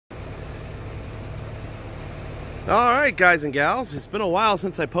Alright guys and gals, it's been a while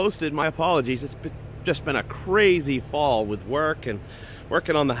since I posted. My apologies. It's just been a crazy fall with work and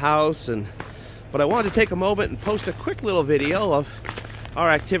working on the house, but I wanted to take a moment and post a quick little video of our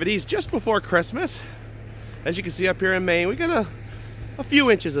activities just before Christmas. As you can see up here in Maine, we got a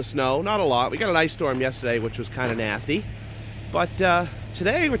few inches of snow, not a lot. We got an ice storm yesterday, which was kind of nasty. But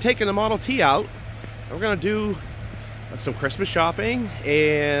today we're taking the Model T out. We're going to do some Christmas shopping,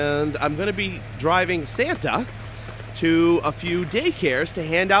 and I'm going to be driving Santa to a few daycares to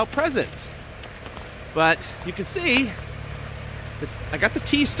hand out presents. But you can see that I got the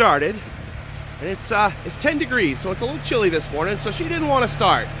T started, and it's 10 degrees, so it's a little chilly this morning, so she didn't want to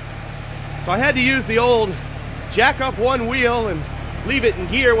start. So I had to use the old jack up one wheel and leave it in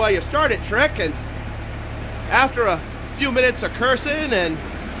gear while you start it trick, and after a few minutes of cursing and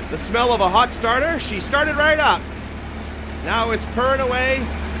the smell of a hot starter, she started right up. Now it's purring away,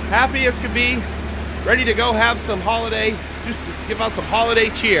 happy as could be, ready to go have some holiday, just give out some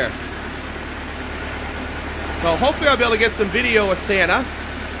holiday cheer. So hopefully I'll be able to get some video of Santa,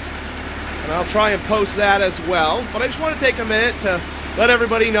 and I'll try and post that as well. But I just want to take a minute to let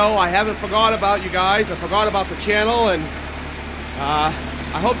everybody know I haven't forgot about you guys. I forgot about the channel, and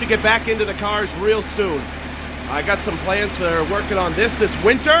I hope to get back into the cars real soon. I got some plans for working on this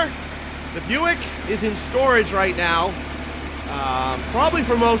winter. The Buick is in storage right now, probably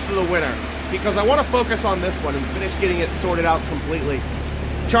for most of the winter, because I want to focus on this one and finish getting it sorted out completely.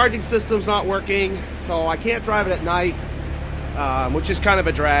 Charging system's not working, so I can't drive it at night, which is kind of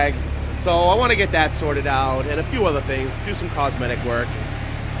a drag. So I want to get that sorted out and a few other things, do some cosmetic work,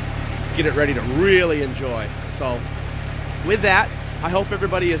 get it ready to really enjoy. So with that, I hope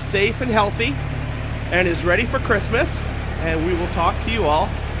everybody is safe and healthy and is ready for Christmas, and we will talk to you all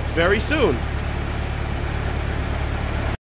very soon.